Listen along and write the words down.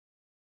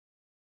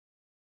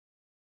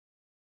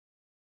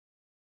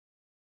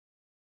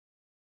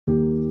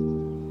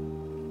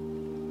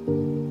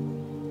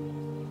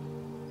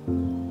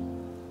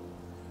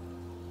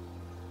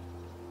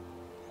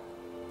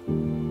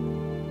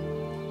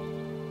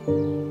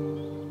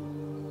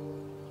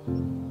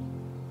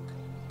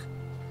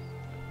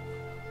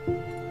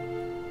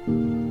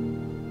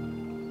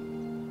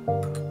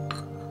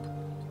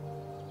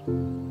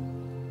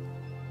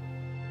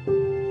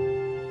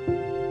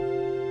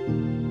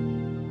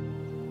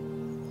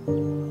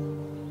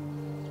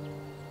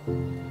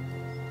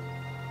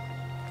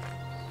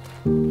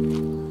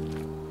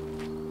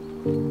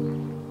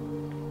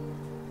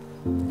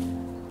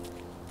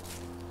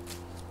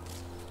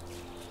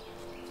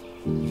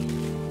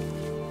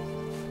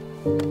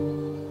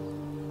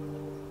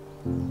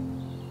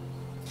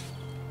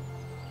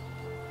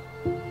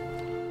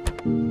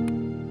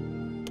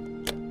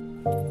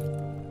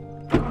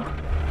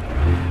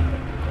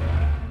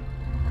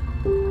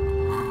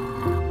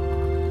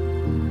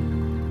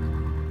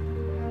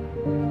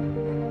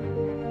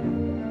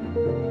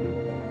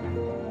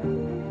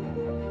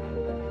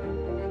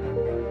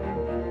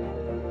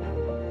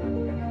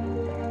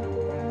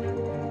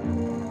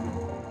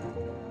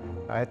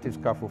I had this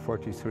car for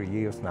 43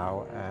 years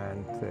now,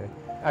 and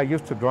I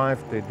used to drive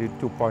the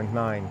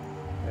 2.9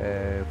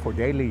 for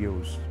daily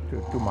use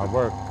to my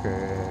work.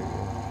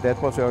 That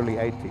was early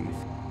 80s.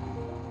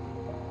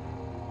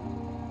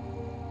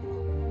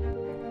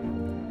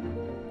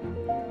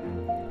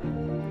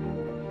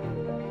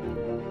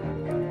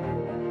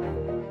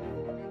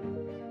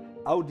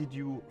 How did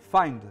you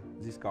find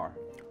this car?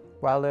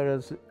 Well, there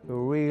is a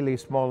really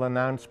small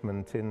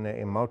announcement in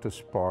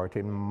motorsport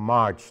in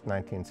March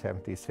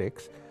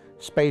 1976.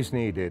 Space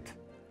needed,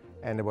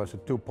 and there was a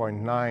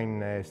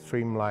 2.9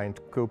 streamlined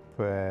coupe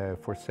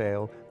for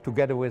sale,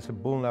 together with a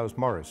bullnose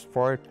Morris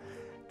for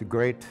the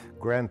great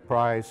grand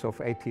prize of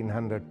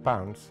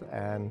 £1,800.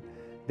 And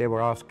they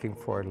were asking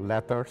for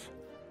letters,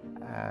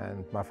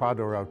 and my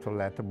father wrote a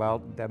letter.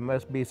 Well, there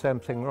must be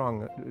something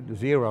wrong,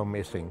 zero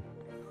missing.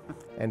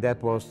 And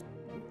that was,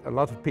 a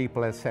lot of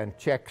people had sent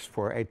checks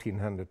for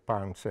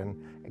 £1,800 and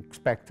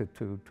expected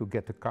to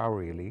get the car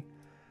really.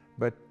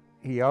 But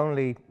he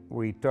only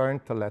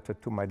returned the letter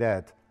to my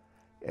dad.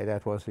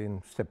 That was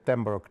in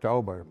September,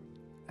 October.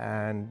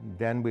 And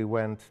then we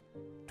went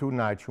to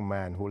Nigel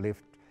Man, who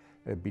lived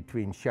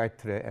between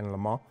Chartres and Le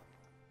Mans.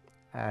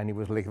 And he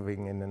was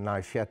living in a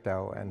nice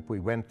chateau, and we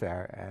went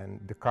there,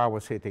 and the car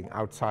was sitting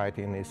outside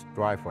in his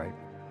driveway.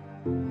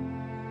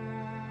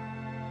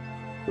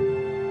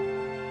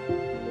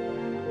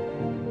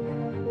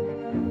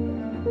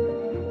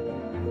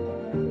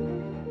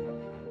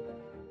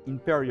 In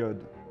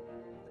period,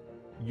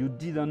 you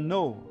didn't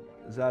know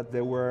that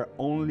there were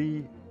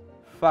only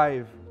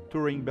 5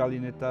 Touring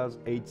Berlinettas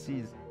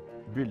 8Cs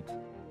built.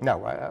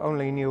 No, I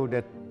only knew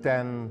that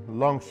 10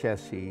 long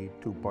chassis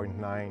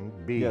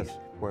 2.9Bs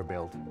were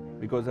built.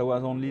 Because there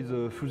was only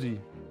the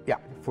Fuzzy. Yeah,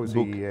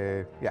 Fuzzy,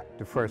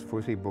 the first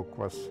Fuzzy book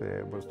was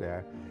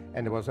there.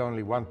 And there was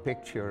only one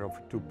picture of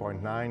a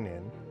 2.9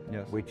 in,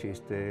 which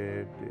is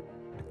the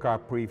car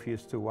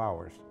previous to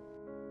ours.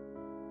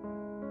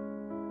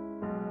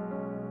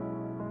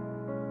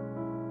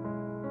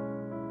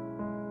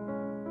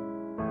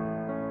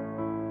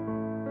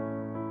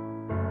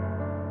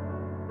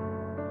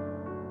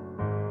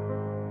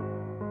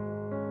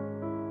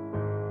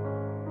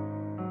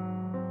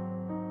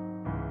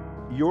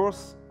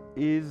 Yours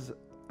has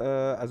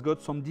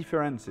got some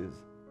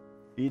differences.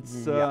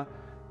 It's the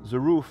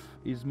roof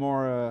is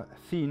more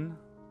thin,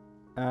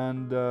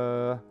 and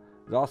there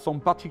are some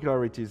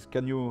particularities.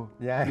 Can you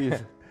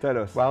please tell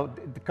us? Well,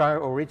 the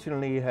car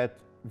originally had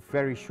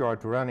very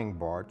short running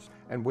boards,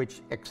 and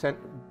which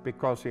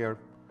because they're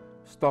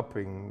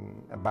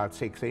stopping about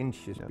 6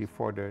 inches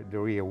before the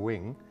rear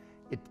wing,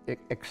 it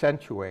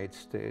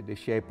accentuates the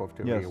shape of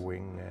the rear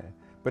wing.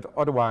 But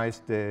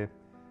otherwise, the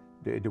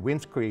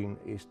windscreen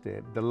is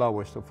the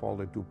lowest of all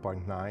the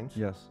 2.9s.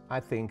 Yes. I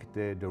think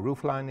the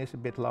roofline is a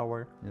bit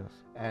lower. Yes.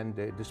 And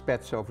the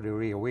spets over the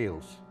rear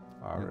wheels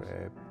are,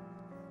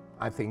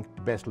 I think,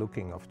 the best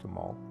looking of them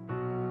all.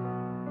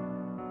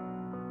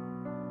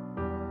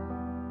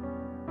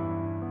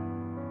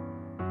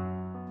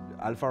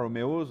 Alfa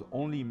Romeos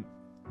only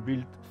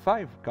built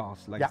 5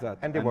 cars like that.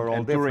 And they were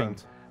all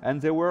different.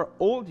 And they were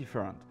all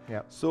different.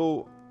 Yeah.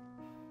 So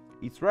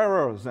it's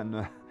rarer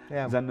than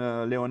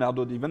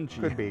Leonardo da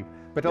Vinci. Could be.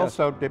 But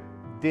also,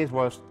 this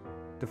was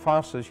the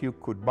fastest you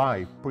could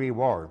buy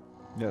pre-war.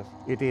 Yes.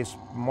 It is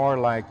more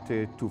like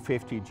the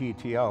 250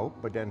 GTO,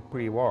 but then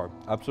pre-war.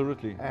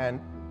 Absolutely.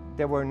 And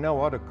there were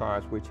no other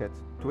cars which had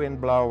twin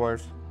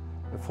blowers,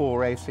 a full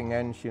racing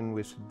engine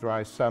with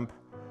dry sump,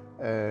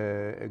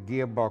 a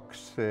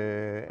gearbox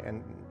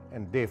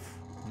and diff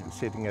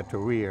sitting at the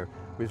rear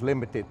with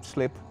limited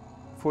slip,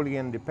 fully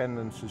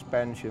independent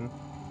suspension.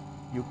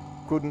 You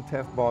couldn't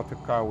have bought a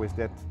car with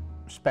that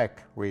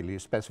spec, really,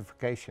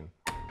 specification.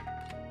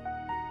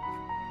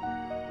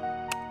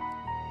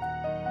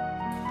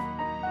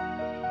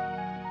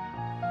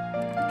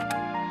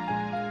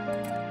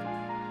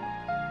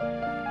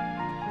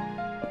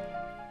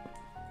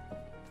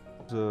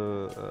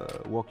 The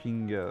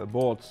working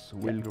boards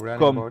will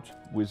come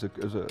with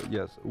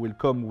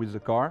the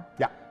car.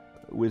 Yeah.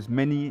 With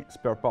many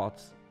spare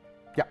parts.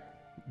 Yeah.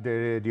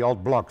 the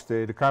old blocks.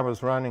 The car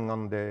was running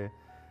on the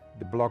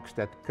blocks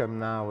that come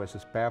now as a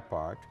spare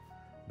part,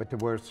 but there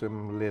were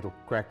some little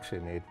cracks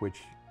in it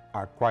which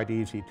are quite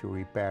easy to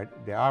repair.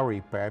 They are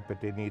repaired, but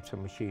they need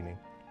some machining.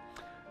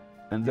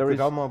 And you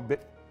could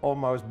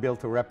almost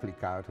build a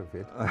replica out of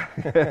it.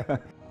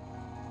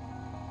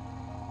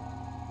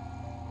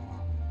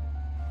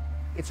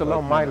 It's a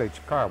low mileage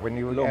car. When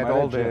you add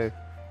all the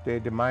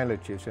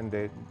mileages, and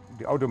the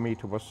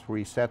odometer was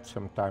reset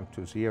sometime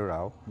to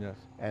 0. Yes.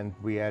 And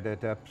we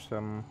added up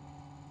some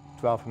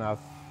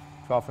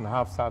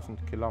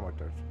 12,500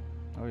 kilometers.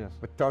 Oh yes.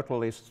 But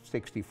total is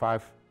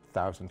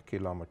 65,000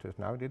 kilometers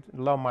now. It's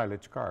a low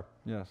mileage car.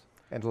 Yes.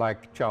 And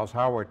like Charles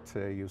Howard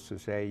used to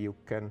say, you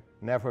can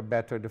never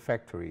better the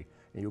factory.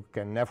 You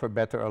can never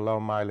better a low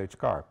mileage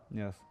car.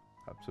 Yes,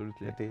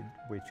 absolutely.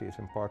 Which is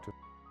important.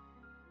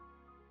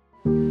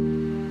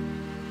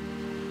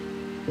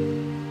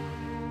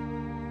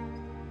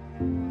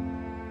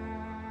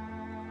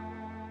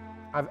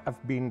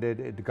 I've been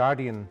the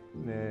guardian,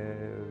 the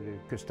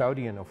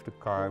custodian of the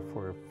car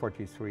for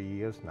 43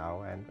 years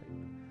now, and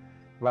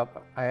well,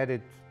 I had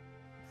it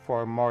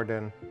for more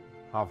than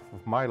half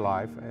of my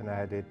life, and I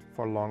had it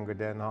for longer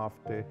than half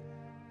the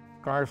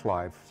car's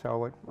life.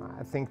 So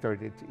I think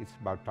that it's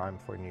about time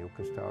for a new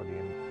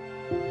custodian.